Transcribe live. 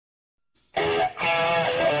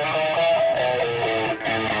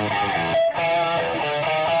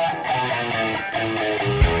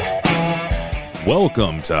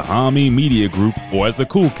Welcome to Hami Media Group, or as the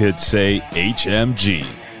cool kids say, HMG.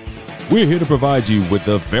 We're here to provide you with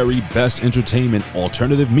the very best entertainment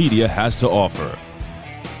alternative media has to offer.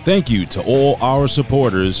 Thank you to all our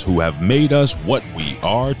supporters who have made us what we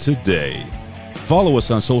are today. Follow us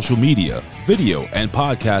on social media, video, and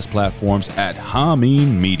podcast platforms at Hami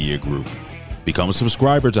Media Group. Become a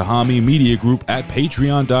subscriber to Hami Media Group at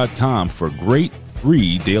patreon.com for great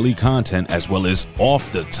free daily content as well as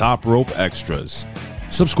off-the-top rope extras.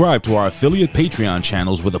 Subscribe to our affiliate Patreon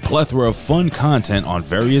channels with a plethora of fun content on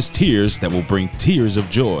various tiers that will bring tears of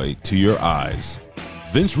joy to your eyes.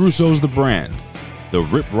 Vince Russo's The Brand, the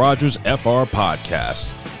Rip Rogers FR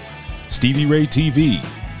Podcast, Stevie Ray TV,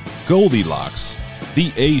 Goldilocks,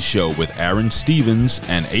 The A Show with Aaron Stevens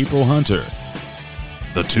and April Hunter,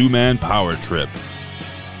 The Two-Man Power Trip,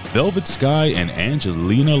 Velvet Sky and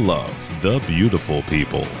Angelina Love, the beautiful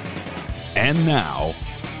people. And now,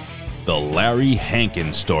 the Larry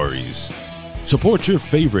Hankin Stories. Support your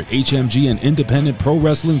favorite HMG and independent pro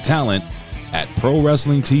wrestling talent at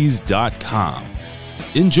ProWrestlingTees.com.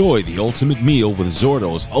 Enjoy the ultimate meal with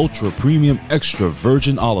Zordo's Ultra Premium Extra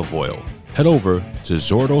Virgin Olive Oil. Head over to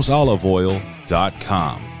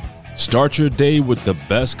ZordosOliveOil.com. Start your day with the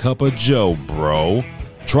best cup of joe, bro.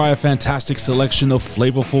 Try a fantastic selection of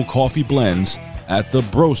flavorful coffee blends at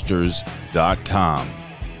thebrosters.com.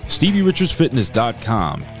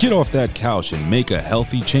 StevieRichardsFitness.com. Get off that couch and make a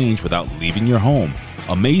healthy change without leaving your home.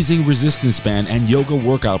 Amazing resistance band and yoga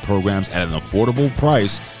workout programs at an affordable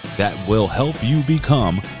price that will help you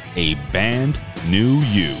become a band new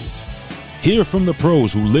you. Hear from the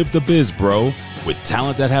pros who live the biz, bro, with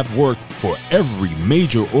talent that have worked for every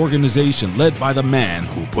major organization led by the man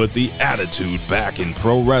who put the attitude back in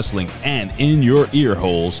pro wrestling and in your ear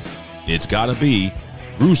holes. It's gotta be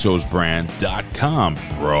RussosBrand.com,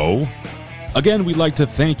 bro. Again, we'd like to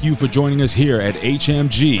thank you for joining us here at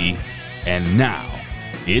HMG, and now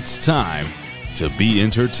it's time to be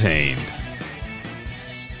entertained.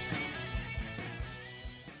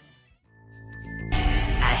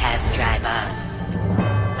 I have dry balls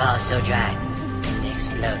so dry they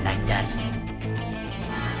explode like dust.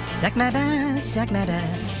 Suck my balls, suck my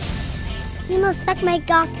balls. You must suck my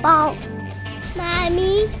golf balls.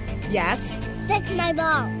 Mommy, Yes? suck my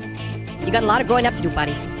balls. You got a lot of growing up to do,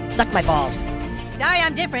 buddy. Suck my balls. Sorry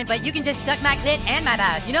I'm different, but you can just suck my clit and my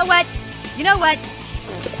balls. You know what?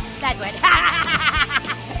 That's what.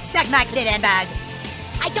 Suck my clit and balls.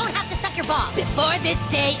 I don't have to suck your balls. Before this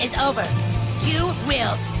day is over, you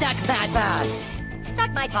will suck my balls.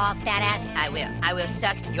 Suck my balls, fat ass. I will. I will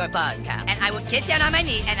suck your balls, Kyle. And I will get down on my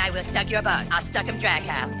knee and I will suck your balls. I'll suck them dry,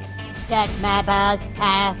 Kyle. Suck my balls,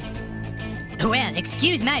 Kyle. Well,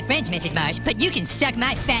 excuse my French, Mrs. Marsh, but you can suck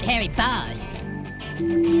my fat, hairy balls.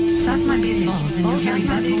 Suck my big balls in your hairy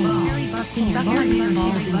butt hole. Suck your big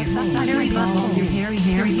balls in your hairy butt hole. Your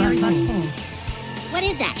hairy butt hole. What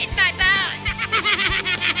is that? It's my balls!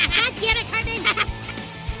 God damn it, Carmen!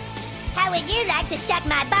 How would you like to suck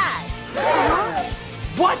my balls?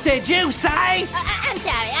 What did you say? I'm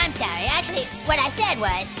sorry. Actually, what I said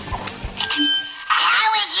was...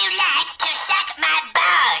 How would you like to suck my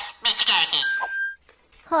balls, Mr. Casey?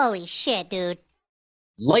 Holy shit, dude.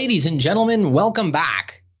 Ladies and gentlemen, welcome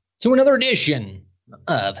back to another edition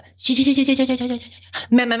of Suck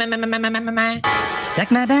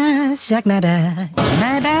my balls, suck my balls.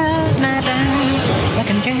 My balls, suck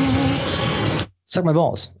 'em dry. Suck My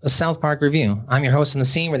Balls, a South Park review. I'm your host in the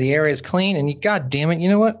scene where the area is clean, and you, god damn it, you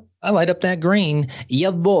know what? I light up that green.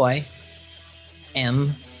 Ya boy,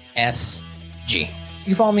 MSG.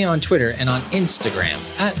 You follow me on Twitter and on Instagram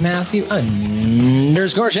at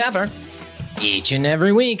Matthew_Schaffer. Each and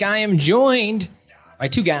every week, I am joined by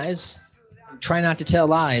two guys who try not to tell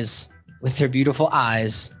lies with their beautiful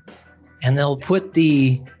eyes, and they'll put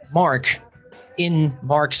the mark in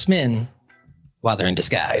marksmen while they're in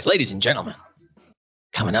disguise. Ladies and gentlemen,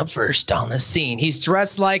 coming up first on the scene, he's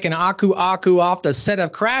dressed like an Aku Aku off the set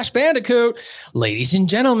of Crash Bandicoot. Ladies and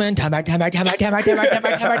gentlemen,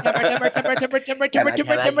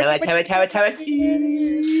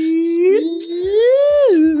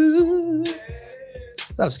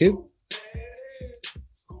 What's up, Scoop?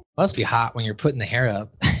 Must be hot when you're putting the hair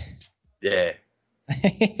up. Yeah.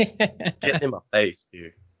 Getting in my face,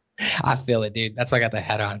 dude. I feel it, dude. That's why I got the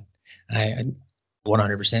hat on. I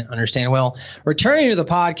 100% understand. Well, returning to the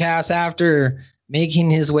podcast after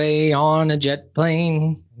making his way on a jet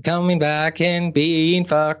plane, coming back and being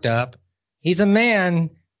fucked up. He's a man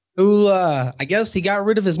who, I guess he got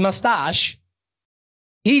rid of his mustache.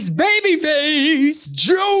 He's Babyface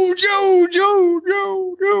Joe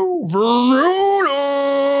Verona.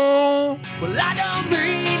 Well, I don't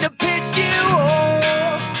mean to piss you off.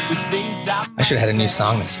 I should have had a new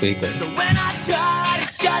song this week, but it's all right.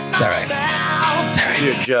 It's all right.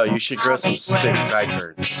 Dude, Joe, you should grow some sick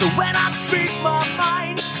sideburns.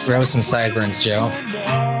 Grow some sideburns, Joe.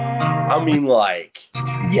 I mean, like,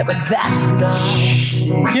 yeah, but that's not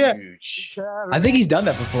huge. I think he's done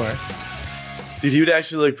that before. Dude, he would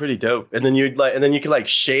actually look pretty dope. And then you could like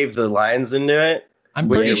shave the lines into it. I'm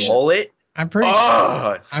when pretty you sure. roll it. I'm pretty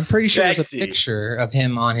sure there's a sexy. picture of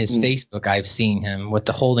him on his Facebook. I've seen him with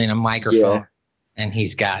the holding a microphone, and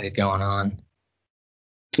he's got it going on.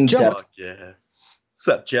 Joe, Fuck yeah. What's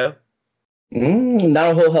up, Joe?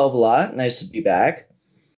 Not a whole hell of a lot. Nice to be back.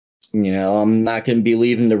 You know, I'm not going to be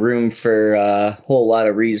leaving the room for a whole lot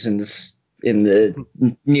of reasons in the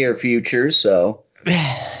near future. So,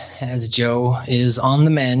 as Joe is on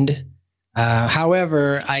the mend.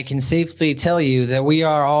 However, I can safely tell you that we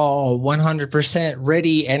are all 100%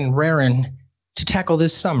 ready and raring to tackle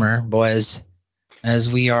this summer, boys,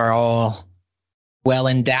 as we are all well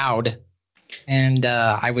endowed. And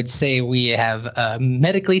I would say we have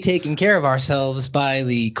medically taken care of ourselves by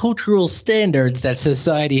the cultural standards that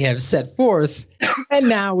society has set forth. And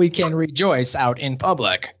now we can rejoice out in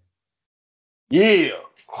public. Yeah.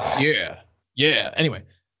 Yeah. Anyway,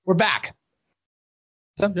 we're back.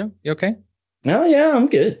 What's up, Joe? You okay? No, yeah, I'm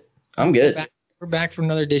good. We're back for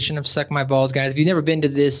another edition of Suck My Balls, guys. If you've never been to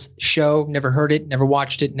this show, never heard it, never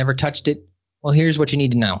watched it, never touched it, well, here's what you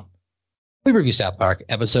need to know. We review South Park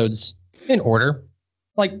episodes in order,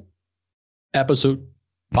 like episode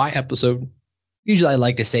by episode. Usually I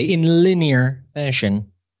like to say in linear fashion.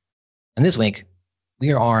 And this week,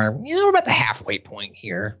 we are, we're about the halfway point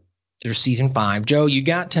here through season 5. Joe, you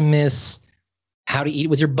got to miss How to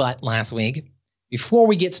Eat With Your Butt last week. Before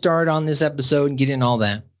we get started on this episode and get in all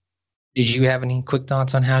that, did you have any quick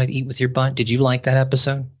thoughts on How to Eat With Your Butt? Did you like that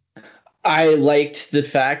episode? I liked the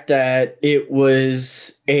fact that it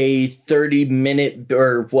was a 30-minute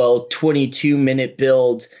or 22-minute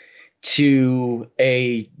build to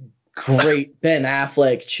a great Ben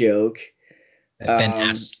Affleck joke. Ben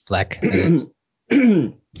Affleck.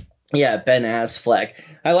 Yeah, Ben Affleck.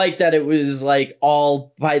 I like that it was like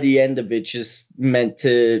all by the end of it just meant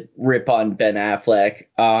to rip on Ben Affleck.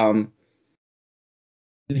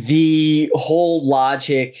 The whole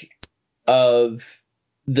logic of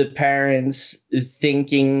the parents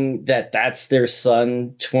thinking that that's their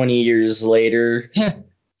son 20 years later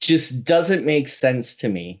just doesn't make sense to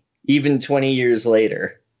me, even 20 years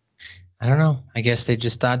later. I don't know. I guess they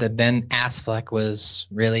just thought that Ben Affleck was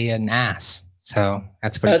really an ass. So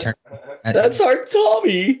that's what he turned. That's our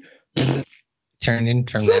Tommy. Turned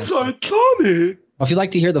into That's our Tommy. Well, if you'd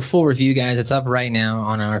like to hear the full review, guys, it's up right now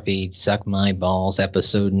on our feed. Suck My Balls,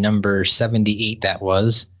 episode number 78, that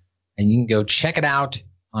was. And you can go check it out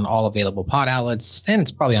on all available pod outlets. And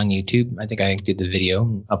it's probably on YouTube. I think I did the video,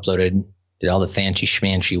 uploaded, did all the fancy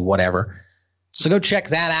schmancy whatever. So go check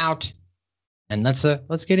that out. And let's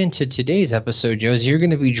get into today's episode, Joe. As you're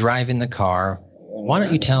going to be driving the car, why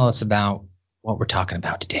don't you tell us about what we're talking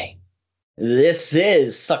about today? This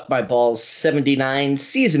is Suck My Balls 79,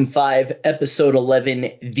 Season 5, Episode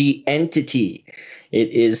 11, The Entity. It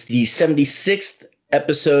is the 76th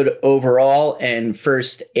episode overall and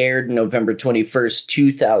first aired November 21st,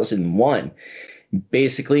 2001.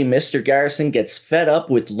 Basically, Mr. Garrison gets fed up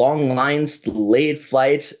with long lines, delayed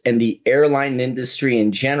flights, and the airline industry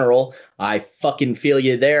in general. I fucking feel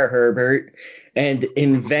you there, Herbert. And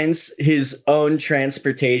invents his own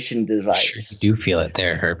transportation device. Sure, you do feel it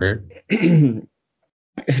there, Herbert. I've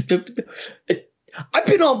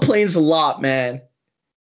been on planes a lot, man.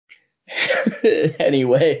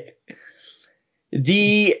 Anyway,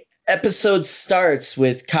 the episode starts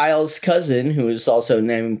with Kyle's cousin, who is also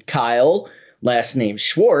named Kyle, last name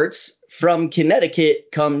Schwartz, from Connecticut,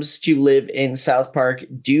 comes to live in South Park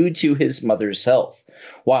due to his mother's health.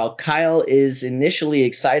 While Kyle is initially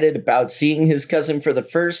excited about seeing his cousin for the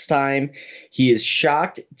first time, he is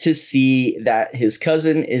shocked to see that his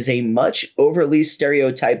cousin is a much overly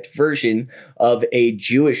stereotyped version of a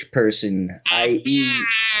Jewish person, i.e.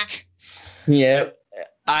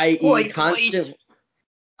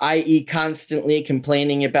 constantly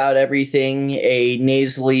complaining about everything, a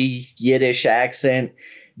nasally Yiddish accent,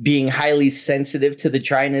 being highly sensitive to the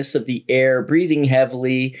dryness of the air, breathing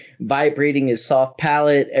heavily, vibrating his soft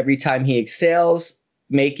palate every time he exhales,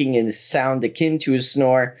 making a sound akin to a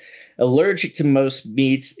snore, allergic to most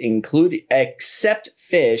meats, except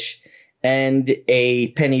fish, and a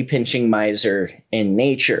penny-pinching miser in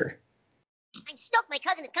nature. I'm stoked my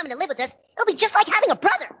cousin is coming to live with us. It'll be just like having a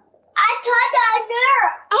brother. I thought that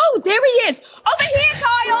Oh, there he is. Over here,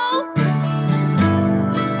 Kyle.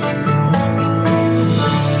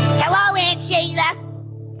 Hello, Aunt Sheila.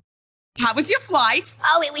 How was your flight?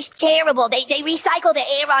 Oh, it was terrible. They recycled the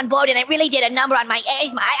air on board, and it really did a number on my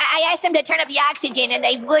asthma. I asked them to turn up the oxygen, and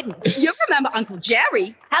they wouldn't. You remember Uncle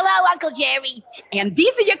Jerry. Hello, Uncle Jerry. And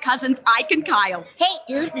these are your cousins, Ike and Kyle. Hey,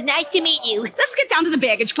 dude, nice to meet you. Let's get down to the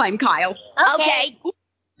baggage claim, Kyle. Okay.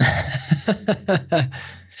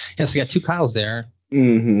 Yes, we got 2 Kyles there.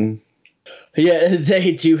 Mm-hmm. Yeah,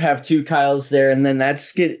 they do have 2 Kyles there, and then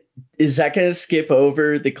is that going to skip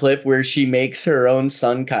over the clip where she makes her own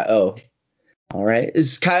son Kyle? Oh, all right.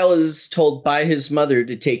 Kyle is told by his mother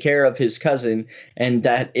to take care of his cousin, and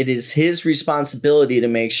that it is his responsibility to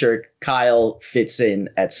make sure Kyle fits in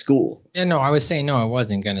at school. Yeah, no, I was saying no, I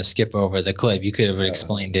wasn't going to skip over the clip. You could have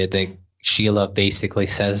explained it. That Sheila basically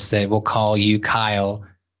says that we'll call you Kyle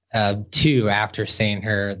too, after saying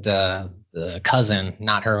her the cousin,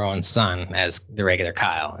 not her own son, as the regular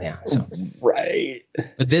Kyle. Yeah. So. Right.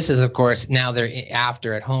 But this is, of course, now they're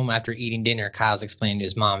at home after eating dinner. Kyle's explaining to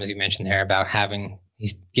his mom, as you mentioned there, about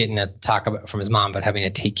he's getting a talk about from his mom, but having to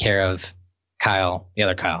take care of Kyle, the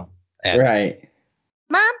other Kyle. Right.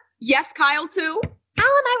 Mom? Yes, Kyle, too? How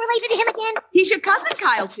am I related to him again? He's your cousin,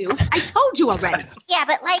 Kyle, too. I told you already. Yeah,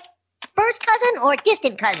 but like, first cousin or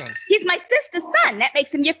distant cousin? He's my sister's son. That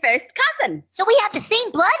makes him your first cousin. So we have the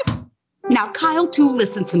same blood? Now, Kyle, too,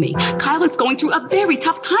 listen to me. Kyle is going through a very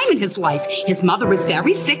tough time in his life. His mother is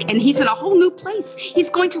very sick, and he's in a whole new place.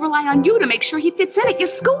 He's going to rely on you to make sure he fits in at your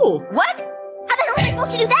school. What? How the hell am I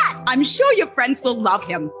supposed to do that? I'm sure your friends will love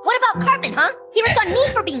him. What about Cartman, huh? He ripped on me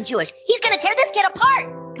for being Jewish. He's gonna tear this kid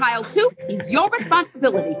apart. Kyle, too, he's your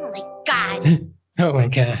responsibility. Oh, my God. Oh, my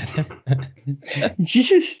God.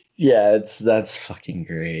 Yeah, that's fucking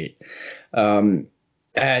great.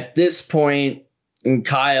 At this point,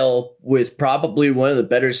 Kyle, with probably one of the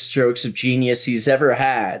better strokes of genius he's ever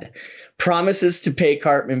had, promises to pay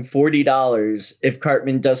Cartman $40 if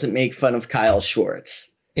Cartman doesn't make fun of Kyle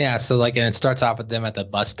Schwartz. Yeah, so and it starts off with them at the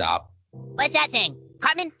bus stop. What's that thing?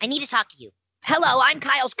 Cartman, I need to talk to you. Hello, I'm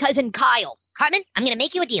Kyle's cousin, Kyle. Cartman, I'm gonna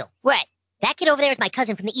make you a deal. What? That kid over there is my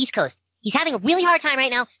cousin from the East Coast. He's having a really hard time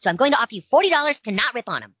right now, so I'm going to offer you $40 to not rip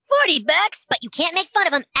on him. $40? But you can't make fun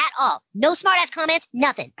of him at all. No smart-ass comments,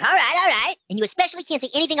 nothing. All right. And you especially can't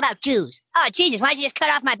say anything about Jews. Oh, Jesus, why'd you just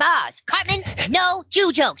cut off my balls? Cartman, no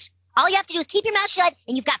Jew jokes. All you have to do is keep your mouth shut,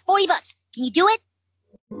 and you've got $40. Can you do it?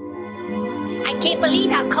 I can't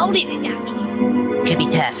believe how cold it is out here. Could be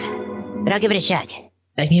tough, but I'll give it a shot.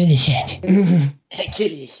 I give it a shot. I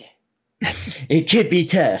give it a shot. It could be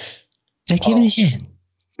tough. I give it a shot.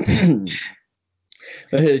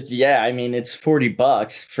 Yeah, I mean, it's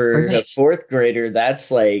 $40 for a 4th grader. That's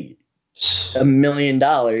like $1 million.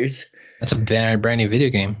 That's a brand new video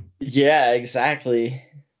game. Yeah, exactly.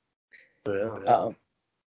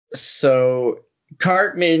 So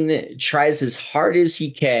Cartman tries as hard as he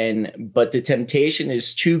can, but the temptation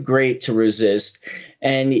is too great to resist.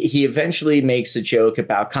 And he eventually makes a joke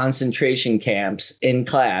about concentration camps in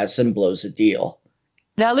class and blows a deal.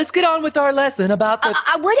 Now let's get on with our lesson about the...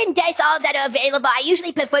 I wouldn't dice all that are available. I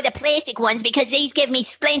usually prefer the plastic ones because these give me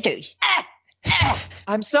splinters.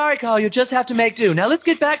 I'm sorry, Kyle. You'll just have to make do. Now let's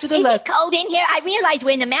get back to the lesson. Is it cold in here? I realize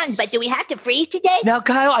we're in the mountains, but do we have to freeze today? Now,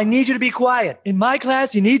 Kyle, I need you to be quiet. In my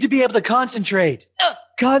class, you need to be able to concentrate.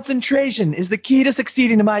 Concentration is the key to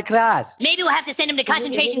succeeding in my class. Maybe we'll have to send him to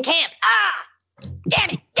concentration camp. Damn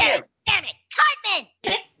it! Cartman!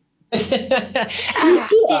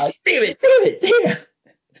 Damn it!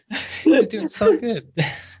 He's doing so good.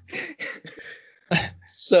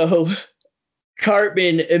 So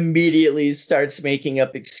Cartman immediately starts making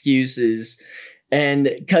up excuses,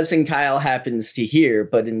 and cousin Kyle happens to hear,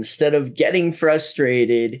 but instead of getting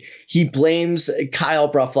frustrated, he blames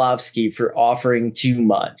Kyle Broflovsky for offering too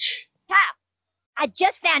much. Kyle, I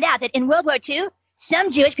just found out that in World War II,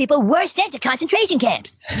 some Jewish people were sent to concentration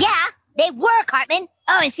camps. Yeah, they were, Cartman.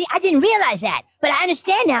 Oh, and see, I didn't realize that. But I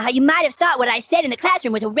understand now how you might have thought what I said in the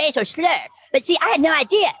classroom was a race or slur. But see, I had no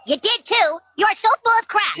idea. You did too. You are so full of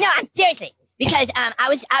crap. No, I'm seriously. Because I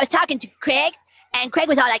was talking to Craig, and Craig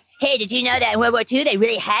was all like, hey, did you know that in World War II they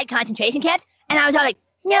really had concentration camps? And I was all like,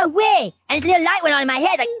 no way. And this little light went on in my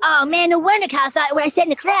head, like, oh man, no wonder Kyle thought what I said in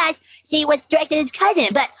the class, see, was directed at his cousin.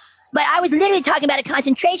 But I was literally talking about a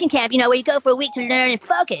concentration camp, where you go for a week to learn and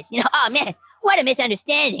focus. Oh man, what a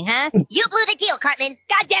misunderstanding, huh? You blew the deal, Cartman.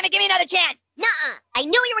 God damn it, give me another chance. Nuh-uh. I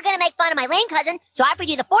knew you were going to make fun of my lame cousin, so I offered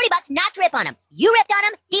you the $40 not to rip on him. You ripped on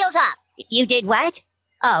him, deal's up. You did what?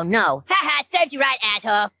 Oh, no. Ha-ha, serves you right,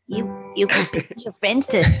 asshole. You convinced your friends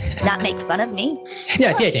to not make fun of me?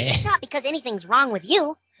 Yes. It's not because anything's wrong with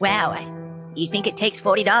you. Wow, you think it takes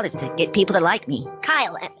 $40 to get people to like me?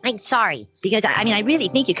 Kyle, I'm sorry. Because, I really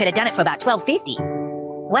think you could have done it for about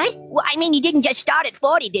 $12.50. What? Well, I mean, you didn't just start at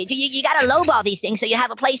 40, did you? You got to lowball these things so you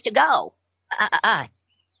have a place to go.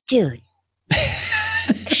 Dude.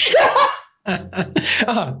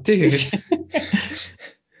 Oh, dude.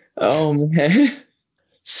 Oh, man.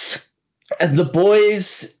 The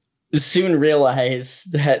boys soon realize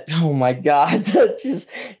that, oh my God,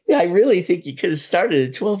 I really think you could have started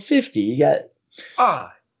at 1250. You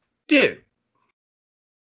got. Dude.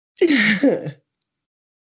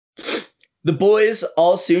 The boys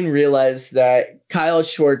all soon realize that Kyle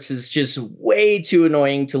Schwartz is just way too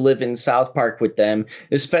annoying to live in South Park with them,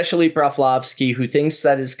 especially Broflovsky, who thinks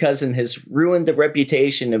that his cousin has ruined the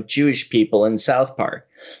reputation of Jewish people in South Park.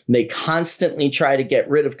 They constantly try to get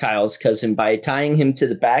rid of Kyle's cousin by tying him to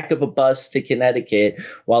the back of a bus to Connecticut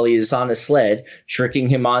while he is on a sled, tricking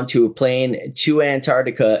him onto a plane to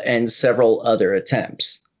Antarctica, and several other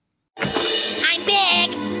attempts. I'm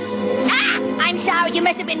big! I'm sorry, you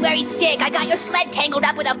must have been very sick. I got your sled tangled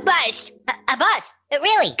up with a bus. A bus?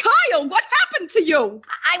 Really? Kyle, what happened to you?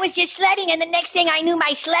 I was just sledding, and the next thing I knew,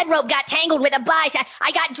 my sled rope got tangled with a bus.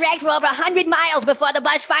 I got dragged for over 100 miles before the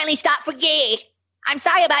bus finally stopped for gas. I'm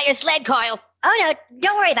sorry about your sled, Kyle. Oh, no,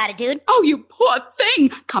 don't worry about it, dude. Oh, you poor thing.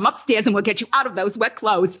 Come upstairs and we'll get you out of those wet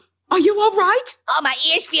clothes. Are you all right? Oh, my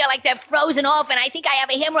ears feel like they're frozen off, and I think I have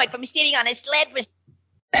a hemorrhoid from sitting on a sled for...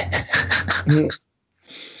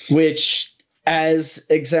 Which, as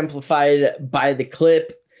exemplified by the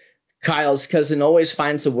clip, Kyle's cousin always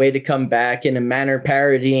finds a way to come back in a manner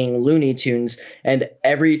parodying Looney Tunes, and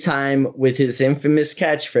every time with his infamous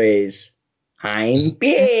catchphrase, I'm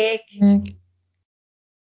big.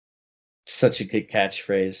 Such a good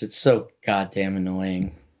catchphrase. It's so goddamn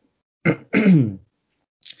annoying.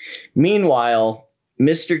 Meanwhile,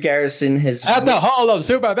 Mr. Garrison has... At the Hall of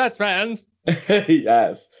Super Best Friends.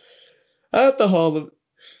 Yes. At the Hall of...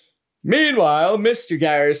 Meanwhile, Mr.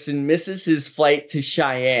 Garrison misses his flight to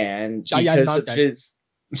Cheyenne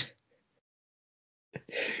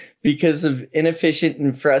because of inefficient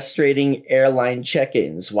and frustrating airline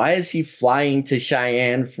check-ins. Why is he flying to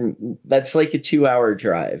Cheyenne that's like a 2-hour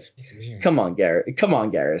drive? It's weird. Come on,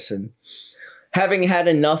 Garrison. Having had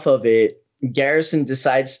enough of it, Garrison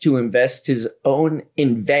decides to invent his own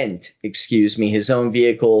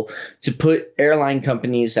vehicle to put airline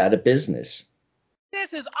companies out of business.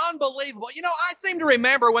 This is unbelievable. You know, I seem to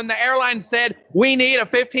remember when the airline said we need a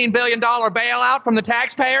 $15 billion bailout from the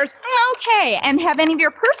taxpayers. Okay, and have any of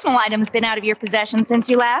your personal items been out of your possession since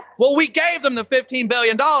you left? Well, we gave them the $15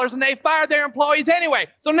 billion and they fired their employees anyway.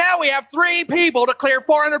 So now we have 3 people to clear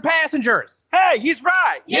 400 passengers. Hey, he's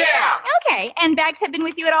right. Yeah. Okay, and bags have been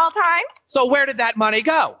with you at all times? So where did that money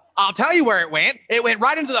go? I'll tell you where it went. It went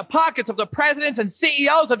right into the pockets of the presidents and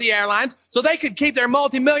CEOs of the airlines so they could keep their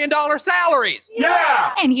multi-million-dollar salaries.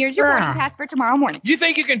 Yeah. And here's your boarding pass for tomorrow morning. You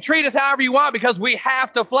think you can treat us however you want because we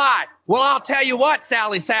have to fly? Well, I'll tell you what,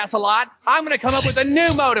 Sally Sassalot. I'm going to come up with a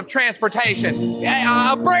new mode of transportation.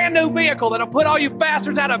 A brand new vehicle that'll put all you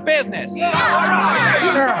bastards out of business.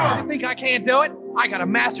 Yeah. You think I can't do it? I got a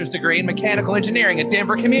master's degree in mechanical engineering at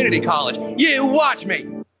Denver Community College. You watch me.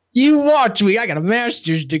 You watch me. I got a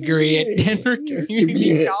master's degree at Denver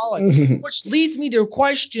Community College. Which leads me to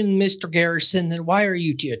question, Mr. Garrison, then why are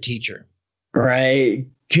you a teacher? Right.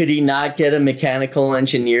 Could he not get a mechanical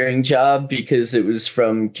engineering job because it was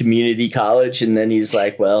from community college? And then he's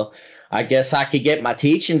like, well, I guess I could get my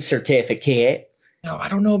teaching certificate. No, I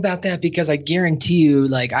don't know about that because I guarantee you,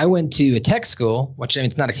 like, I went to a tech school, which I mean,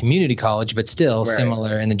 it's not a community college, but still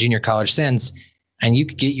similar in the junior college sense. And you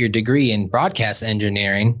could get your degree in broadcast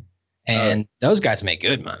engineering, and those guys make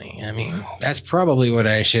good money. I mean, that's probably what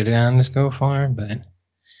I should just go for, but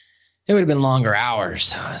it would have been longer hours.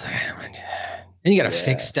 So I was like, I don't want to do that. Then you got to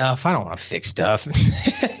fix stuff. I don't want to fix stuff.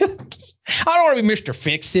 I don't want to be Mr.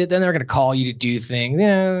 Fix It. Then they're going to call you to do things.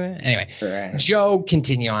 Yeah. Anyway, Joe,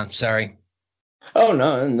 continue on. Sorry. Oh,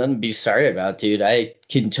 no, nothing to be sorry about, dude. I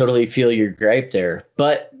can totally feel your gripe there.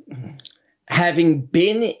 But having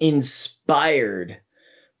been inspired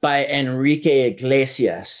by Enrique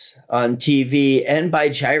Iglesias on TV and by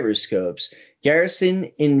gyroscopes,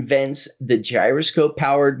 Garrison invents the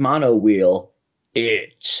gyroscope-powered mono wheel.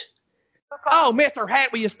 Oh, Mr.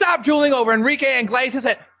 Hat, will you stop drooling over Enrique Iglesias?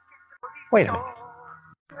 Wait a minute.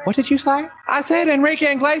 What did you say? I said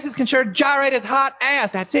Enrique Iglesias can sure gyrate his hot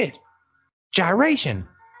ass. That's it. Gyration.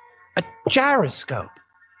 A gyroscope.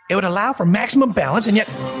 It would allow for maximum balance, and yet,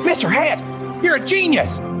 Mr. Hat, you're a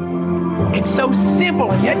genius. It's so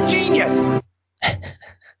simple and yet genius.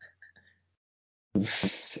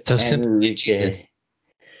 So simple. Jesus.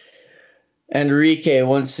 Enrique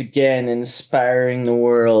once again inspiring the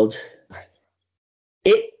world.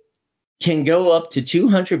 It can go up to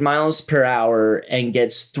 200 miles per hour and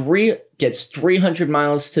gets 300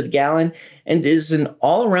 miles to the gallon, and is an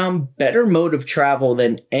all-around better mode of travel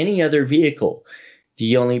than any other vehicle.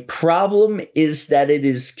 The only problem is that it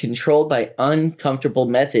is controlled by uncomfortable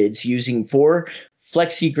methods using 4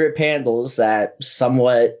 flexi grip handles that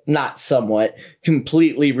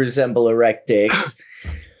completely resemble erect dicks.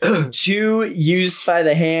 2 used by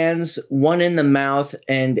the hands, 1 in the mouth,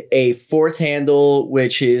 and a 4th handle,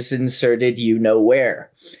 which is inserted you know where.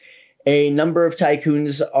 A number of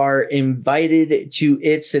tycoons are invited to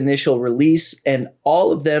its initial release, and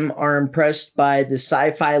all of them are impressed by the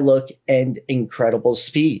sci-fi look and incredible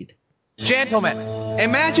speed. Gentlemen,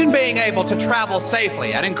 imagine being able to travel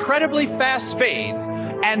safely at incredibly fast speeds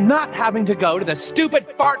and not having to go to the stupid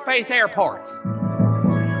fart-face airports.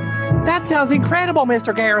 That sounds incredible,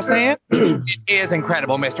 Mr. Garrison. It is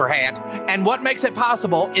incredible, Mr. Hat. And what makes it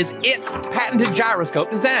possible is its patented gyroscope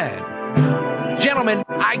design. Gentlemen,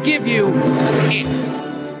 I give you it.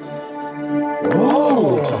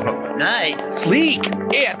 Oh, nice. Sleek.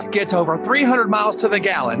 It gets over 300 miles to the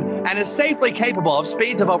gallon and is safely capable of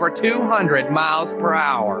speeds of over 200 miles per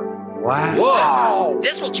hour. Wow. Whoa.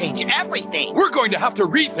 This will change everything. We're going to have to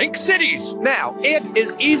rethink cities. Now, it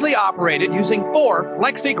is easily operated using 4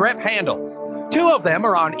 flexi grip handles. 2 of them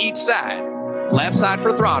are on each side. Left side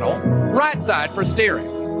for throttle, right side for steering.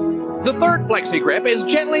 The 3rd flexi grip is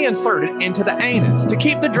gently inserted into the anus to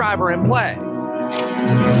keep the driver in place.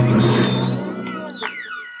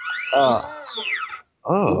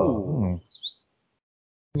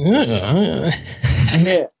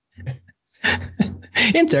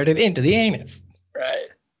 Inserted into the anus. Right.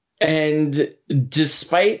 And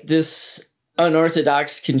despite this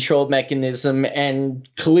unorthodox control mechanism and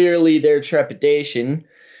clearly their trepidation,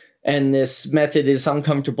 and this method is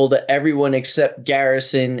uncomfortable to everyone except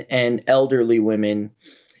Garrison and elderly women,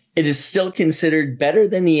 it is still considered better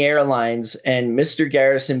than the airlines, and Mr.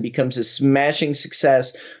 Garrison becomes a smashing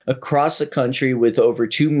success across the country with over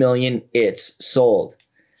 2 million its sold.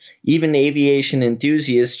 Even aviation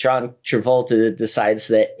enthusiast John Travolta decides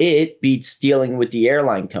that it beats dealing with the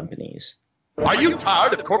airline companies. Are you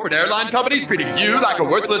tired of corporate airline companies treating you like a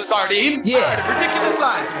worthless sardine? Yeah. Tired of ridiculous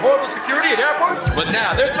lines and horrible security at airports? But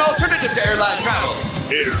now there's an alternative to airline travel.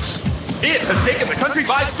 It has taken the country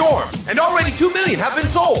by storm, and already 2 million have been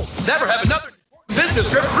sold. Never have another business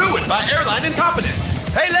trip ruined by airline incompetence.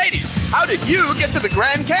 Hey ladies, how did you get to the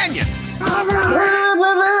Grand Canyon? It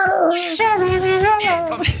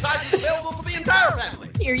comes in sizes available for the entire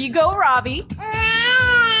family. Here you go, Robbie.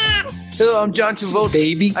 Hello, I'm John Travolta.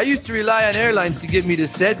 Baby. I used to rely on airlines to get me to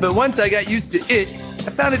set, but once I got used to it,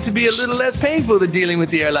 I found it to be a little less painful than dealing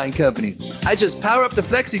with the airline companies. I just power up the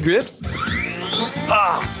flexi grips.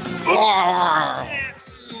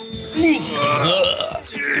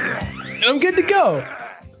 I'm good to go.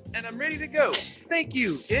 And I'm ready to go. Thank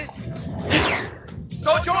you, it.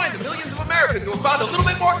 So join the millions of Americans who have found a little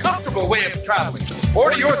bit more comfortable way of traveling.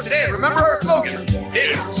 Order yours today and remember our slogan.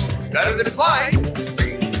 It's better than flying.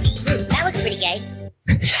 That looks pretty gay.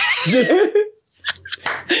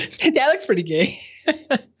 That looks pretty gay.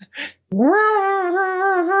 I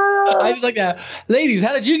just like that. Ladies,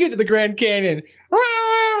 how did you get to the Grand Canyon?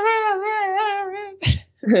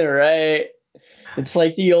 Right. It's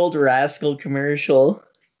like the old Rascal commercial.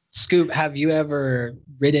 Scoop, have you ever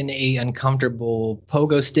ridden a uncomfortable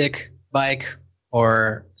pogo stick bike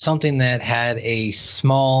or something that had a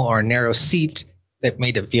small or narrow seat that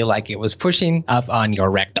made it feel like it was pushing up on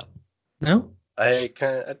your rectum? No? I've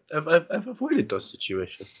avoided those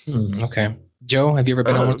situations. Okay. Joe, have you ever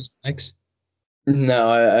been on one of those bikes? No,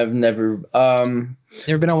 I've never. You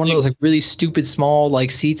ever been on one of those like really stupid small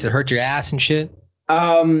like seats that hurt your ass and shit?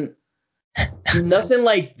 Nothing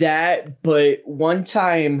like that. But one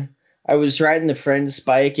time I was riding a friend's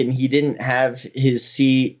bike and he didn't have his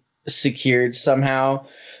seat secured somehow.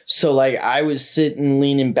 So like I was sitting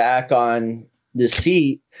leaning back on the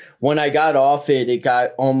seat. When I got off it, it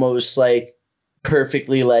got almost like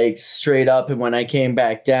perfectly like straight up. And when I came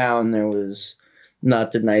back down, there was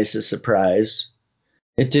not the nicest surprise.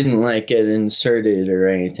 It didn't like get inserted or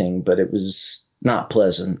anything, but it was not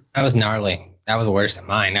pleasant. That was gnarly. That was worse than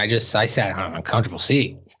mine. I sat on an uncomfortable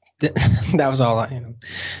seat. That was all I'm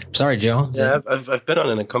sorry, Joe. Yeah, I've been on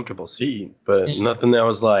an uncomfortable seat, but nothing that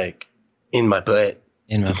was like in my butt.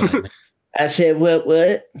 In my butt. I said,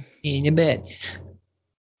 what? In your butt.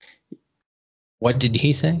 What did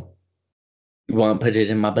he say? You want to put it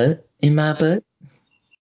in my butt? In my butt?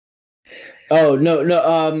 Oh,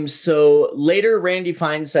 no. So later, Randy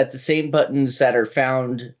finds that the same buttons that are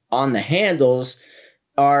found on the handles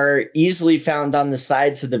are easily found on the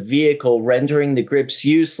sides of the vehicle, rendering the grips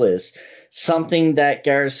useless, something that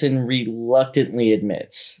Garrison reluctantly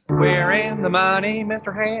admits. We're in the money,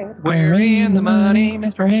 Mr. Head. We're in the money,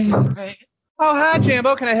 Mr. Head. Oh, hi,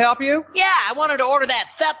 Jimbo. Can I help you? Yeah, I wanted to order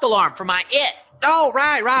that theft alarm for my It. Oh,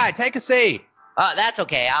 right. Take a seat. That's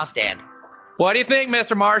okay. I'll stand. What do you think,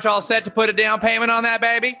 Mr. Marsh? All set to put a down payment on that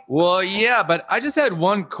baby? Well, yeah, but I just had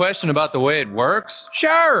one question about the way it works.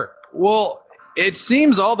 Sure. Well, it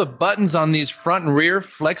seems all the buttons on these front and rear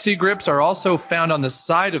flexi grips are also found on the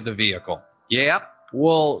side of the vehicle. Yep.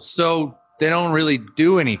 Well, so they don't really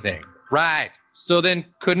do anything. Right. So then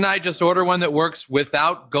couldn't I just order one that works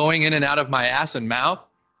without going in and out of my ass and mouth?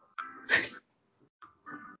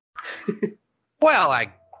 Well,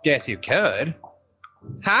 I guess you could.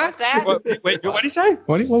 Huh? What's that? Wait, what did he say?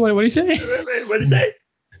 What did he say? What did he say?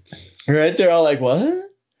 Right? They're all like, what?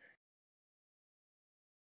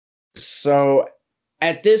 So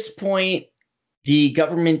at this point, the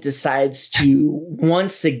government decides to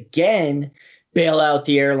once again bail out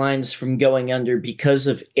the airlines from going under because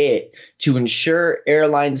of it, to ensure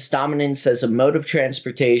airlines' dominance as a mode of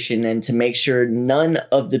transportation and to make sure none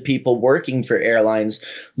of the people working for airlines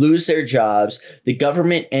lose their jobs. The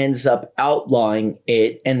government ends up outlawing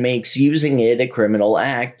it and makes using it a criminal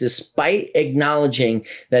act, despite acknowledging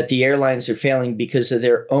that the airlines are failing because of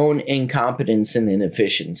their own incompetence and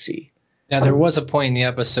inefficiency. Now, there was a point in the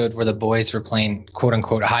episode where the boys were playing quote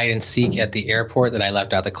unquote hide and seek at the airport that I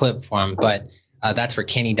left out the clip for him, but that's where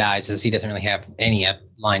Kenny dies, as he doesn't really have any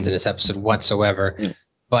lines in this episode whatsoever.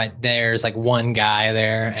 But there's like one guy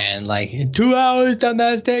there, and like 2 hours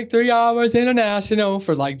domestic, 3 hours international,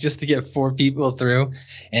 for like just to get 4 people through,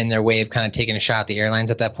 and their way of kind of taking a shot at the airlines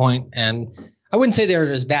at that point. And I wouldn't say they're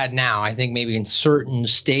as bad now. I think maybe in certain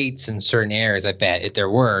states and certain areas, I bet if they're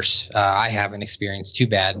worse. I haven't experienced too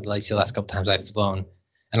bad, at least the last couple times I've flown,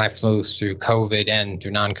 and I flew through COVID and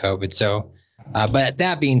through non-COVID. So. But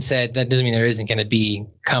that being said, that doesn't mean there isn't going to be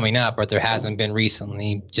coming up, or there hasn't been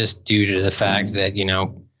recently, just due to the fact that, you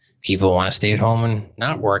know, people want to stay at home and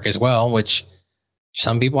not work as well, which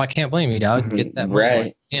some people, I can't blame you, dog. Get that money.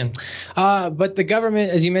 Right. In. But the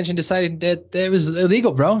government, as you mentioned, decided that it was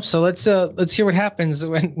illegal, bro. So let's hear what happens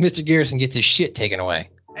when Mr. Garrison gets his shit taken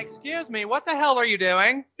away. Excuse me, what the hell are you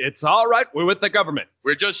doing? It's all right. We're with the government.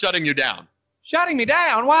 We're just shutting you down. Shutting me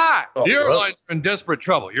down? Why? The airlines are in desperate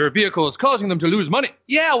trouble. Your vehicle is causing them to lose money.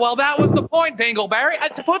 Yeah, well, that was the point, Dingleberry.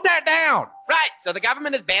 Put that down. Right, so the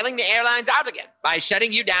government is bailing the airlines out again by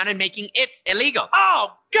shutting you down and making it illegal.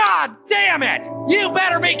 Oh, God damn it! You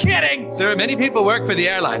better be kidding! Sir, many people work for the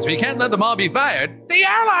airlines. We can't let them all be fired. The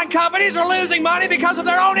airline companies are losing money because of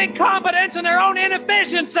their own incompetence and their own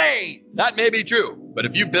inefficiency. That may be true, but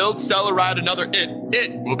if you build, sell, or ride another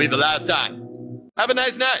it will be the last time. Have a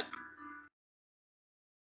nice night.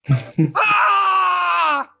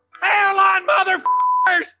 Ah! Airline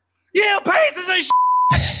motherfuckers! You pieces of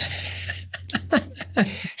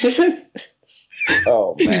shit!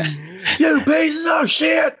 Oh, man. You pieces of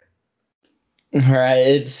shit!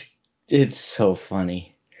 Right, it's so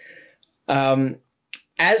funny.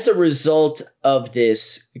 As a result of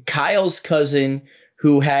this, Kyle's cousin,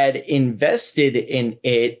 who had invested in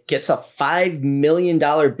it, gets a $5 million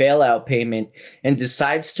bailout payment and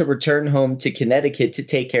decides to return home to Connecticut to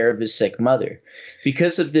take care of his sick mother.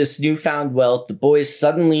 Because of this newfound wealth, the boys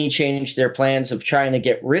suddenly change their plans of trying to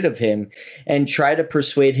get rid of him and try to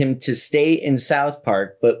persuade him to stay in South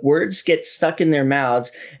Park. But words get stuck in their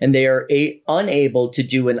mouths and they are unable to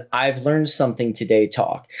do an "I've learned something today"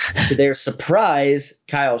 talk. To their surprise,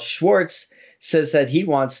 Kyle Schwartz says that he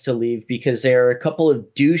wants to leave because they are a couple of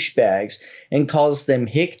douchebags and calls them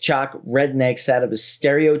hick jock rednecks out of a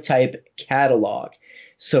stereotype catalog.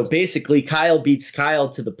 So basically, Kyle beats Kyle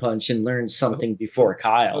to the punch and learns something before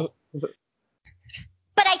Kyle. But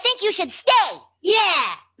I think you should stay.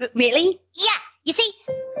 Yeah. Really? Yeah. You see,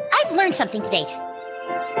 I've learned something today.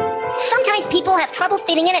 Sometimes people have trouble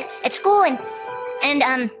fitting in at school and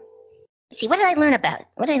let's see, what did I learn about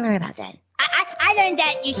that? I learned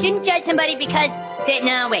that you shouldn't judge somebody because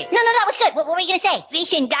no, wait. No, that was good. What were you going to say?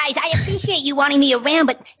 Listen, guys, I appreciate you wanting me around,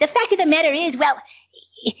 but the fact of the matter is, well,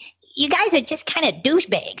 you guys are just kind of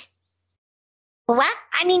douchebags. What?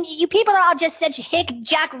 I mean, you people are all just such hick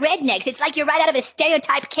jock rednecks. It's like you're right out of a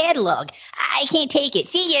stereotype catalog. I can't take it.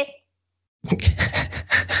 See ya.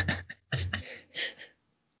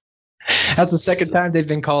 That's the second time they've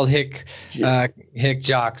been called hick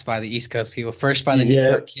jocks by the East Coast people. First by the New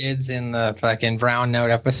York kids in the fucking Brown Note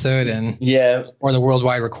episode, and or the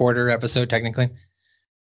Worldwide Recorder episode, technically.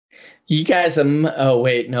 You guys, oh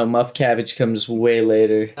wait, no, Muff Cabbage comes way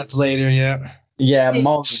later. That's later, yeah. Yeah,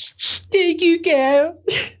 Mung. Thank you, Cal.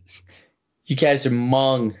 You guys are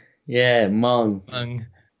Mung. Yeah, Mung.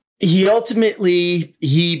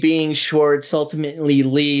 He being Schwartz, ultimately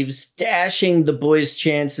leaves, dashing the boys'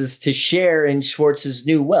 chances to share in Schwartz's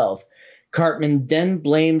new wealth. Cartman then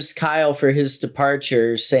blames Kyle for his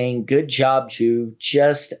departure, saying, "Good job, Jew,"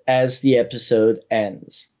 just as the episode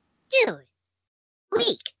ends. Dude.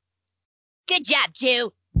 Weak. Good job,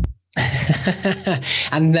 Jew.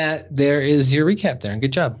 And there is your recap there. And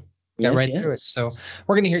good job. Got Yes, through it. So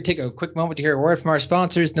we're going to take a quick moment to hear a word from our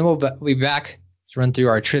sponsors. Then we'll be back to run through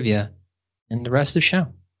our trivia and the rest of the show.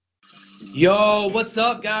 Yo, what's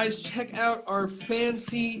up, guys? Check out our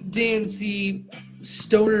fancy dancy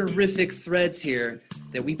stonerific threads here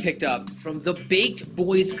that we picked up from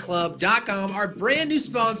thebakedboysclub.com, our brand new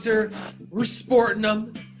sponsor. We're sporting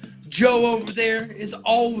them. Joe over there is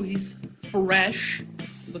always fresh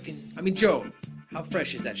looking. I mean, Joe, how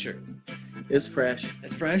fresh is that shirt? It's fresh.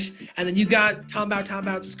 It's fresh. And then you got Tom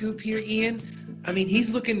Bout Scoop here, Ian. I mean,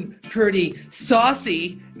 he's looking pretty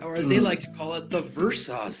saucy, or as they like to call it, the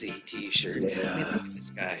Versaucy t-shirt. Yeah. I mean, look at this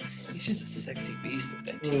guy. He's just a sexy beast with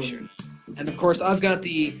that t-shirt. And of course, I've got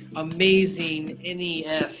the amazing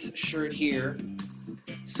NES shirt here.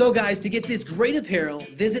 So guys, to get this great apparel,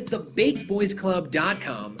 visit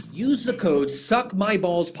thebakedboysclub.com, use the code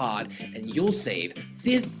SUCKMYBALLSPOD, and you'll save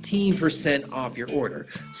 15% off your order.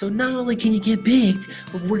 So not only can you get baked,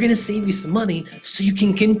 but we're gonna save you some money so you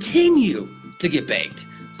can continue to get baked.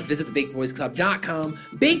 So visit thebakedboysclub.com,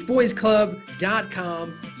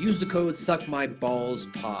 bakedboysclub.com, use the code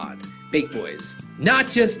SUCKMYBALLSPOD. Baked Boys, not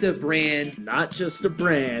just a brand. Not just a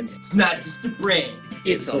brand. It's not just a brand.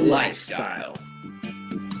 It's a lifestyle.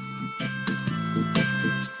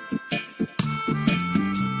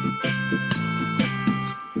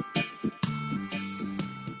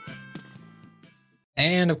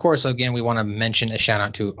 And of course, again, we want to mention a shout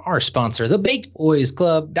out to our sponsor,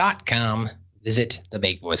 thebakedboysclub.com. Visit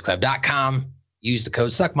thebakedboysclub.com. Use the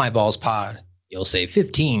code SUCKMYBALLSPOD. You'll save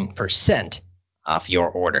 15% off your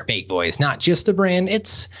order. Baked Boys, not just a brand.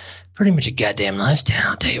 It's pretty much a goddamn lifestyle.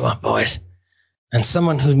 I'll tell you what, boys. And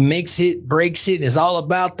someone who makes it, breaks it, is all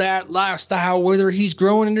about that lifestyle, whether he's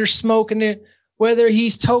growing it or smoking it, whether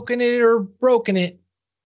he's toking it or broken it.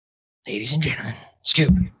 Ladies and gentlemen,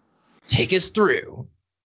 Scoop, take us through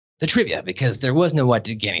the trivia, because there was no what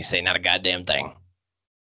did Kenny say, not a goddamn thing.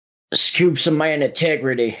 Scoop's a man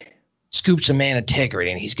integrity. Scoop's a man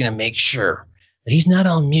integrity, and he's going to make sure that he's not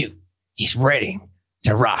on mute. He's ready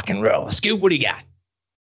to rock and roll. Scoop, what do you got?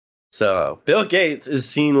 So Bill Gates is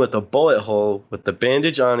seen with a bullet hole with the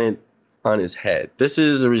bandage on it on his head. This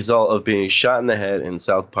is a result of being shot in the head in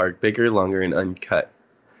South Park, Bigger, Longer, and Uncut.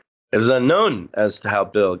 It is unknown as to how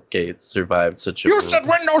Bill Gates survived such a You said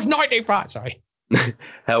Windows 95, sorry.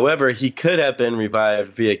 However, he could have been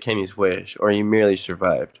revived via Kenny's wish, or he merely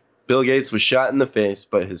survived. Bill Gates was shot in the face,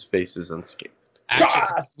 but his face is unscathed.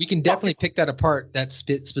 Actually, we can definitely pick that apart, that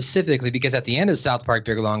specifically, because at the end of South Park,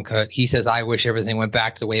 Bigger, Long, Cut, he says, "I wish everything went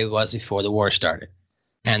back to the way it was before the war started."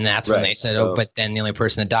 And that's when they said, "Oh, but then the only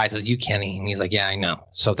person that dies is you, Kenny." And he's like, "Yeah, I know."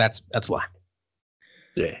 So that's why.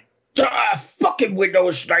 Yeah. Fucking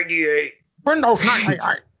Windows 98. Windows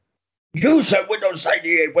 98. You said Windows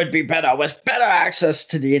 98 would be better with better access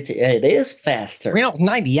to the internet. It is faster. Windows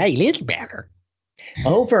 98 is better.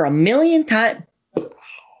 Over 1 million times.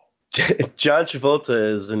 John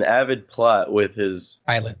Travolta is an avid plot with his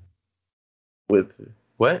pilot. With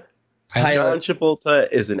what? Pilot. John Travolta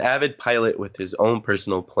is an avid pilot with his own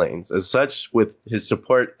personal planes. As such, with his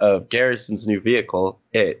support of Garrison's new vehicle,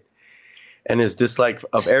 It, and his dislike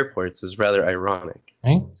of airports is rather ironic.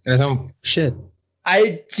 Right? He's got his own shit.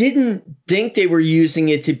 I didn't think they were using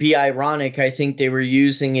it to be ironic. I think they were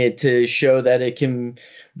using it to show that it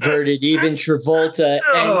converted even Travolta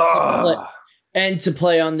and to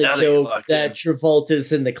play on the joke that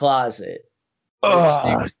Travolta's in the closet.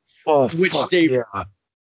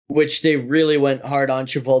 Which they really went hard on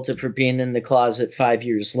Travolta for being in the closet 5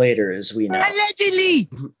 years later, as we know.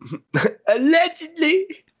 Allegedly.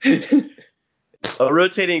 A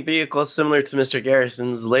rotating vehicle similar to Mr.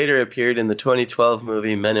 Garrison's later appeared in the 2012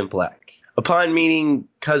 movie Men in Black. Upon meeting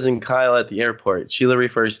cousin Kyle at the airport, Sheila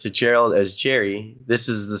refers to Gerald as Jerry. This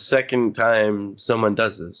is the second time someone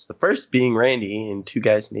does this, the first being Randy and two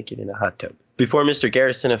guys naked in a hot tub. Before Mr.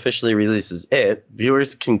 Garrison officially releases It,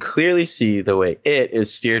 viewers can clearly see the way It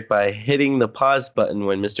is steered by hitting the pause button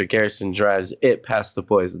when Mr. Garrison drives It past the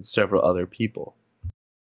boys and several other people.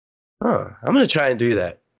 I'm going to try and do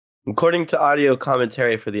that. According to audio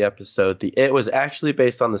commentary for the episode, the It was actually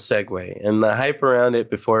based on the Segway and the hype around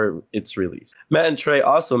it before its release. Matt and Trey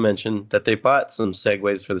also mentioned that they bought some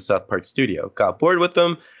Segways for the South Park studio, got bored with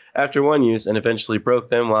them after one use, and eventually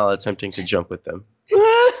broke them while attempting to jump with them.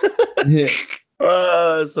 It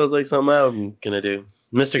sounds like something I'm gonna do.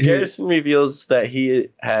 Mr. Garrison reveals that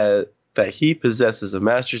he possesses a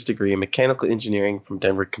master's degree in mechanical engineering from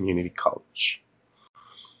Denver Community College.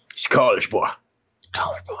 He's a college boy.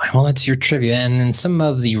 College boy. Well, that's your trivia. And then some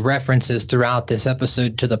of the references throughout this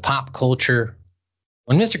episode to the pop culture.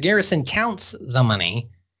 When Mr. Garrison counts the money,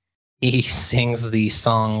 he sings the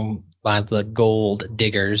song by the Gold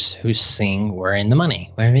Diggers, who sing "We're in the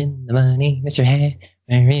Money. We're in the money, Mr. Head.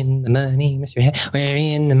 We're in the money, Mr. Head. We're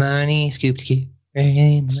in the money, scoop to scoop. We're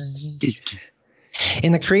in the money."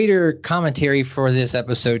 In the creator commentary for this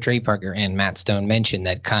episode, Trey Parker and Matt Stone mentioned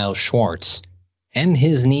that Kyle Schwartz and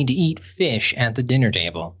his need to eat fish at the dinner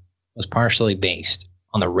table was partially based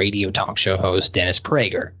on the radio talk show host Dennis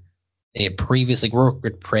Prager. They had previously worked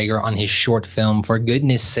with Prager on his short film For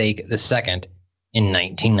Goodness Sake the Second in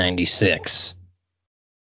 1996.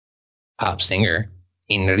 Pop singer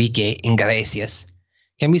Enrique Iglesias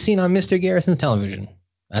can be seen on Mr. Garrison's television,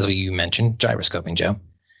 as we mentioned, Gyroscoping Joe.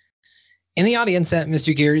 In the audience at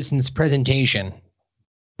Mr. Garrison's presentation,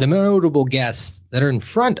 the notable guests that are in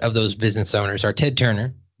front of those business owners are Ted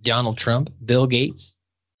Turner, Donald Trump, Bill Gates,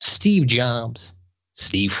 Steve Jobs,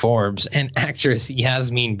 Steve Forbes, and actress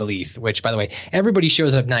Yasmine Bleeth, which, by the way, everybody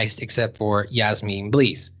shows up nice except for Yasmine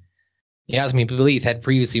Bleeth. Yasmine Bleeth had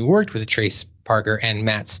previously worked with Trace Parker and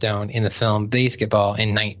Matt Stone in the film Basketball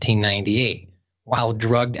in 1998. While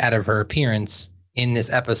drugged out of her appearance in this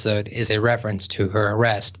episode is a reference to her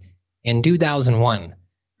arrest in 2001,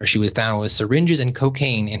 where she was found with syringes and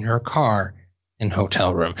cocaine in her car and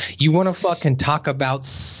hotel room. You want to fucking talk about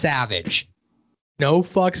savage? No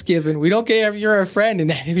fucks given. We don't care if you're a friend and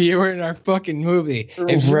if you were in our fucking movie.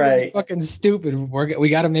 If you're fucking stupid, we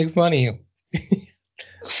got to make fun of you.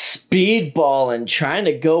 Speedballing, trying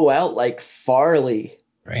to go out like Farley.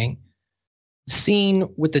 Right. Scene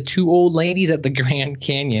with the two old ladies at the Grand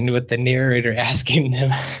Canyon with the narrator asking them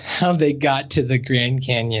how they got to the Grand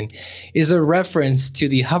Canyon is a reference to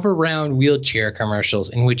the hover round wheelchair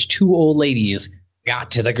commercials in which two old ladies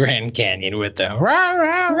got to the Grand Canyon with them.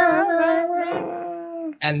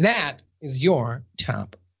 And that is your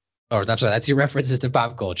top. Or that's your references to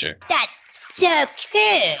pop culture. That's so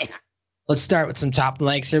good. Let's start with some top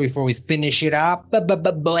likes here before we finish it up.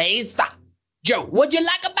 Blaze. Joe, what'd you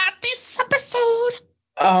like about this episode?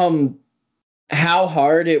 How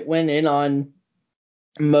hard it went in on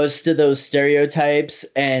most of those stereotypes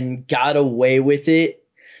and got away with it.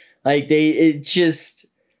 Like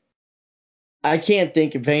I can't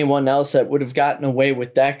think of anyone else that would have gotten away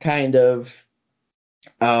with that kind of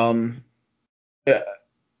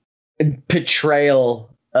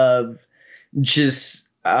portrayal of just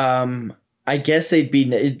I guess they'd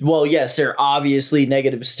be, well, yes, they're obviously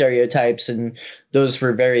negative stereotypes and those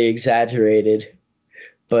were very exaggerated,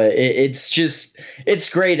 but it's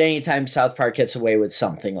great anytime South Park gets away with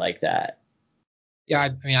something like that. Yeah, I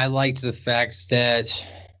mean, I liked the fact that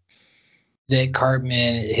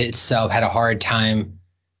Cartman itself had a hard time,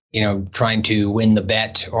 trying to win the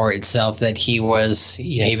bet, or itself that he was,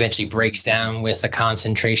 he eventually breaks down with the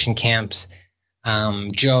concentration camps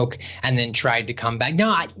joke and then tried to come back.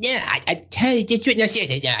 I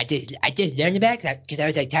just learned about it because I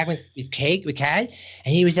was like talking with Cad,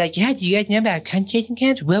 and he was like, "Yeah, do you guys know about concentration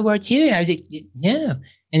camps, World War II?" And I was like, "No."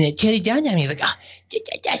 And then Teddy done that, and he was like, "Oh,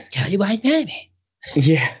 tell you why it's mad at me."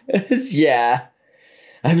 Yeah, yeah.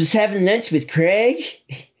 I was having lunch with Craig.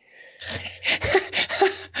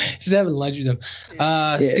 He's having lunch with him.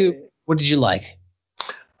 Scoop, what did you like?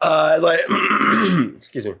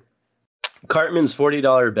 Excuse me. Cartman's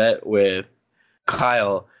 $40 bet with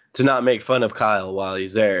Kyle to not make fun of Kyle while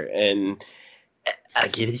he's there, and I'll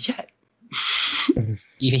give it a shot.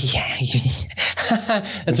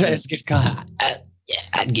 That's right. It's good, Kyle.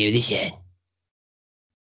 I'd give it a shot.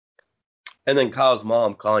 And then Kyle's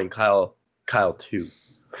mom calling Kyle 2.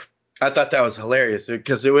 I thought that was hilarious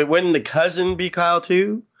because wouldn't the cousin be Kyle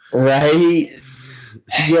 2? Right.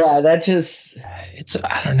 Yeah,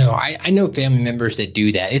 I don't know. I know family members that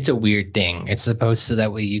do that. It's a weird thing. It's supposed to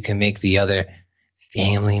that way you can make the other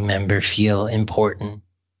family member feel important.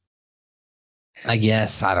 I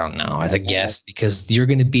guess. I don't know. As a guess, because you're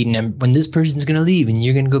going to be when this person's going to leave and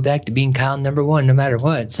you're going to go back to being Kyle number 1 no matter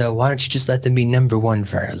what. So why don't you just let them be number 1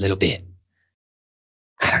 for a little bit?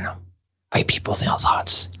 I don't know. White people think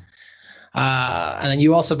thoughts. And then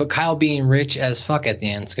you also put Kyle being rich as fuck at the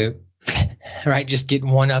end, Scoop. Right, just getting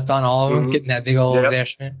one up on all of them, getting that big old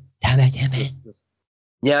investment. Damn it.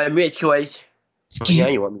 Yeah, Rich Choice. Yeah,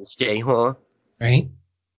 you want me to stay, huh? Right.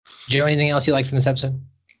 Joe, anything else you like from this episode?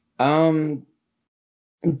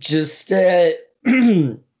 Just the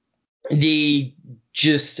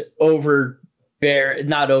just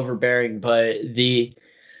not overbearing, but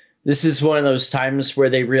this is one of those times where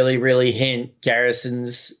they really, really hint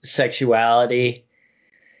Garrison's sexuality,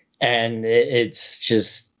 and it's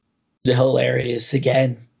just hilarious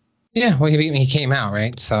again. Yeah, well, he came out,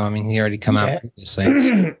 right? So, I mean, he already come out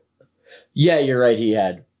previously. Yeah, you're right. He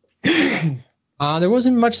had. There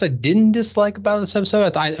wasn't much I didn't dislike about this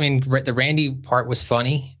episode. I mean, the Randy part was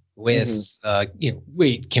funny with,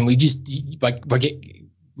 wait, can we just, we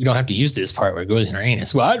don't have to use this part where it goes in our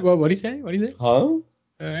anus. What do you say? Huh? All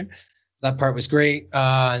right. So that part was great.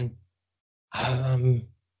 Yeah,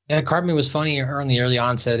 Cartman was funny on the early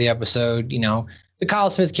onset of the episode. You know, the Kyle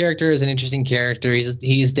Smith character is an interesting character.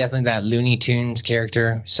 He's definitely that Looney Tunes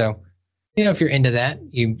character. So, you know, if you're into that,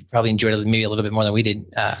 you probably enjoyed it maybe a little bit more than we did.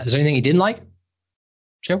 Is there anything you didn't like,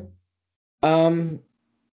 Joe?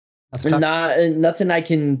 Nothing I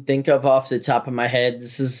can think of off the top of my head.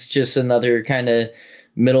 This is just another kind of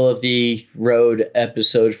middle of the road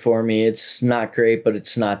episode for me. It's not great, but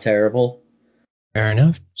it's not terrible. Fair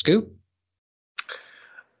enough. Scoop?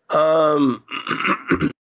 I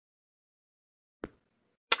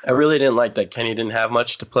really didn't like that Kenny didn't have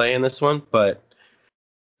much to play in this one, but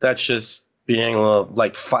that's just being a little,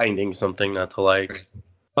 like, finding something not to like.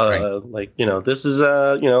 Like, you know, this is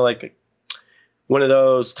like one of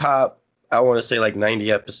those top, I want to say, like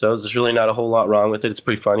 90 episodes. There's really not a whole lot wrong with it. It's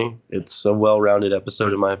pretty funny. It's a well-rounded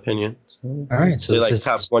episode in my opinion. So, all right, so like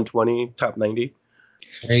top 120, top 90.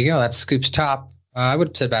 There you go. That's Scoop's top. I would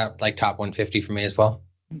have said about like top 150 for me as well.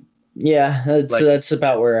 Yeah, that's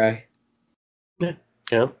about where I.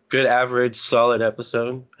 Yeah, good average, solid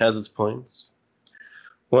episode. Has its points.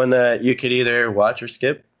 One that you could either watch or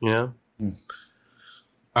skip. You know.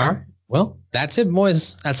 All right. Well, that's it,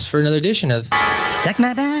 boys. That's for another edition of Suck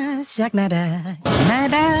my balls, suck my balls, my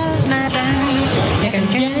balls, my balls.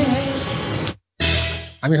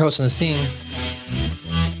 I'm your host on the scene.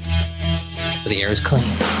 But the air is clean.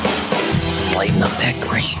 Lighten up that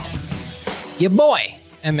green. Your boy,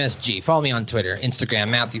 MSG. Follow me on Twitter, Instagram,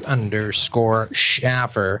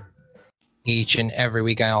 Matthew_Schaffer. Each and every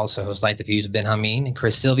week, I also host Light the Fuse with Ben Hameen and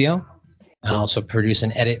Chris Silvio. I also produce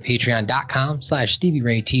and edit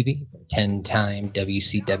patreon.com/StevieRayTV, 10-time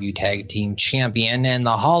WCW Tag Team Champion and the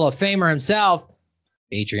Hall of Famer himself,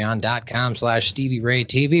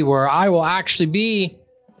 patreon.com/StevieRayTV, where I will actually be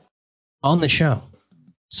on the show.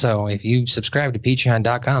 So if you subscribe to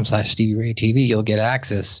patreon.com/StevieRayTV, you'll get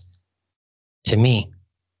access to me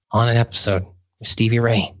on an episode with Stevie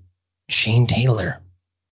Ray, Shane Taylor,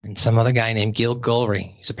 and some other guy named Gil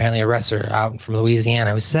Gulry. He's apparently a wrestler out from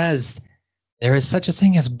Louisiana who says there is such a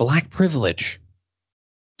thing as black privilege.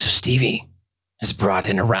 So Stevie has brought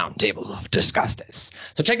in a round table to discuss this.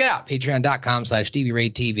 So check it out,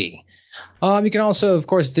 patreon.com/StevieRayTV. You can also, of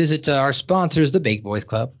course, visit our sponsors,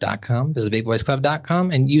 thebigboysclub.com. Visit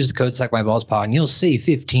thebigboysclub.com and use the code SuckMyBallsPod, and you'll save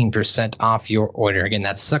 15% off your order. Again,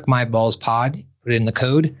 that's SuckMyBallsPod. Put it in the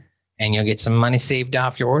code, and you'll get some money saved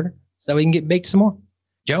off your order so we can get baked some more.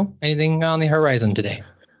 Joe, anything on the horizon today?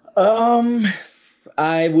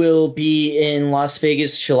 I will be in Las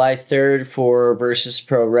Vegas July 3rd for Versus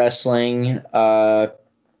Pro Wrestling.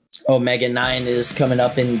 Omega 9 is coming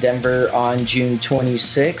up in Denver on June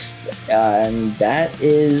 26th. And that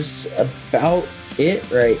is about it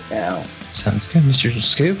right now. Sounds good, Mr.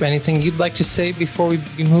 Scoop. Anything you'd like to say before we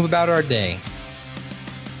move about our day?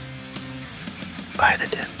 Buy the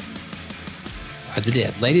dip. Buy the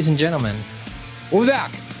dip. Ladies and gentlemen, we'll be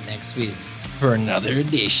back next week for another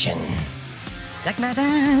edition. Suck my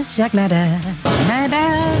balls, suck my balls, my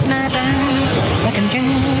balls, my balls. Suck 'em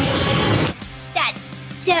dry. That's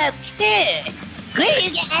so good. Great, you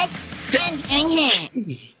guys. I'm going here.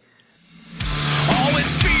 Always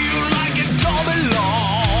feel like it don't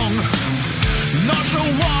belong. Not sure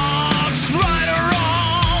what's right or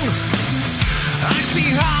wrong. I see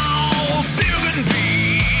how you can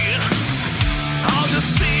be. I'll just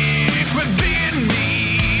stick with being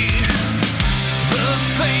me. The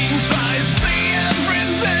things I see every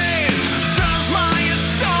day turns my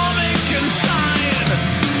stomach inside.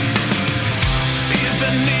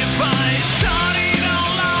 Even if I shut it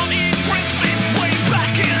all out, it brings its way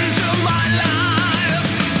back in.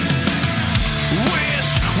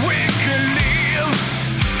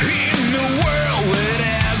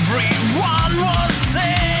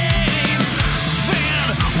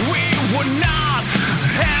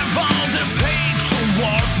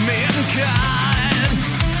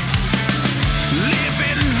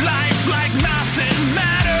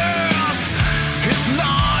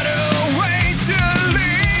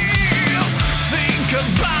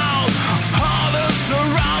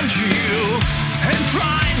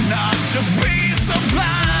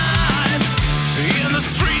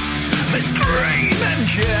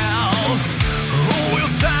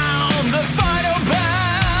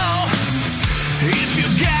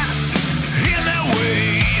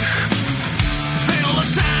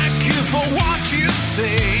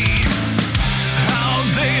 say. How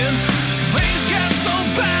did things get so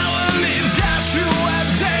bad when it got to what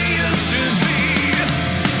they used to be?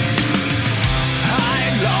 I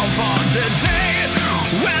long for the day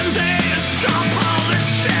when they stop all this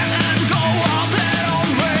shit and go all their own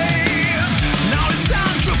way. Now it's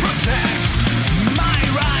time to protect my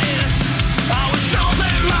rights. I will show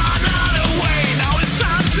them another way. Now it's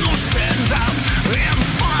time to stand up and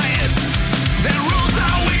fight. The rules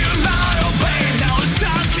I will not obey. Now it's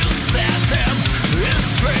time to set them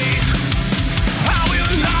straight. I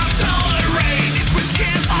will not tolerate if we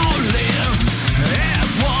can't all live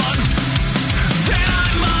as one. Then I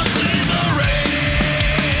must liberate.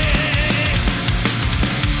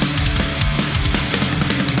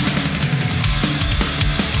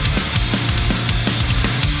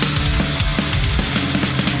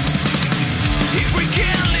 If we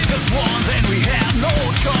can't live as one, then we have no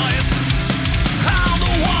choice. How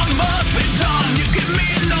the one must be done. You give me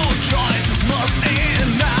no choice. This must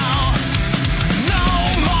end now. No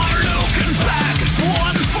more looking back. It's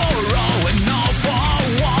one for all and all for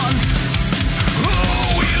one. Who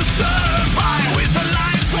will survive with the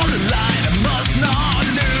lives on the line? I must not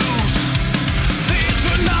lose. This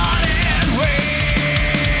will not end well.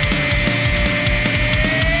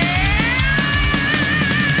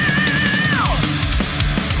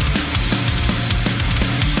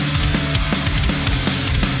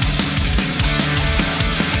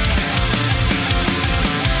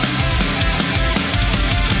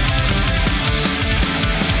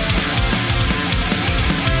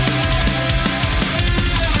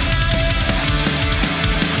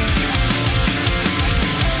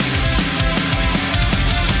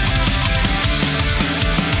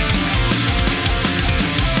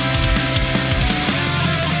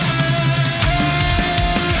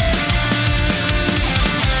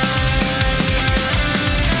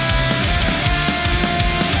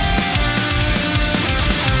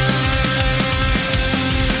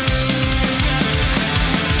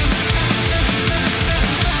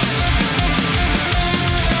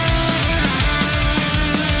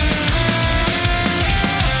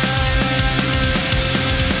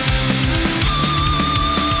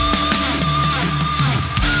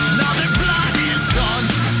 Now the blood is on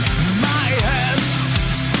my hands.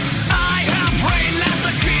 I have reigned as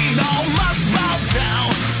a king. All must bow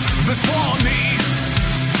down before me.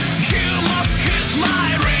 You must kiss my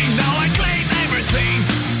ring. Now I claim everything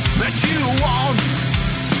that you want.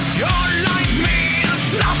 You're like me, it's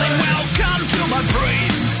nothing. Welcome to my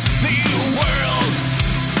brain. New world,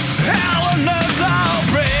 hell on earth I'll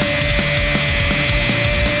bring.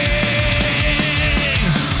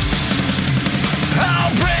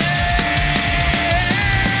 I'll bring.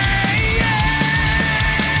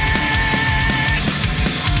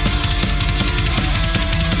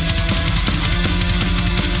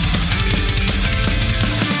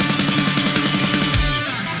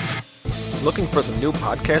 Looking for some new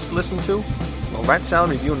podcasts to listen to? Well, Rat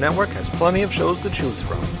Salad Review Network has plenty of shows to choose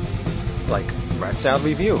from. Like Rat Salad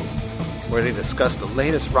Review, where they discuss the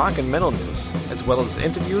latest rock and metal news, as well as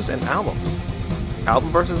interviews and albums.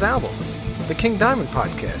 Album vs. Album, the King Diamond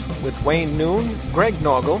Podcast, with Wayne Noon, Greg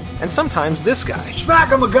Noggle, and sometimes this guy.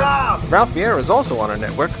 Smack 'em a gob! Ralph Vieira is also on our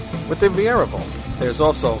network with the Vieira Vault. There's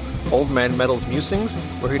also Old Man Metal's Musings,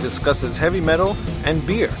 where he discusses heavy metal and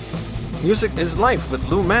beer. Music is Life with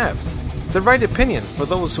Lou Mavs. The Right Opinion for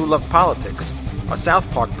those who love politics. A South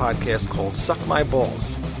Park podcast called Suck My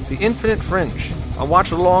Balls. The Infinite Fringe, a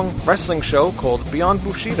watch-along wrestling show called Beyond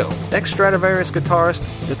Bushido. Ex-Stradivarius guitarist,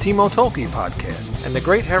 the Timo Tolkki podcast. And the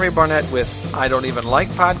great Harry Barnett with I Don't Even Like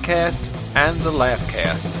Podcast and the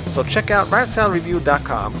Laughcast. So check out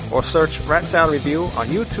ratsaladreview.com or search Rat Salad Review on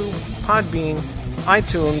YouTube, Podbean,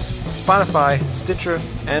 iTunes, Spotify, Stitcher,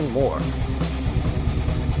 and more.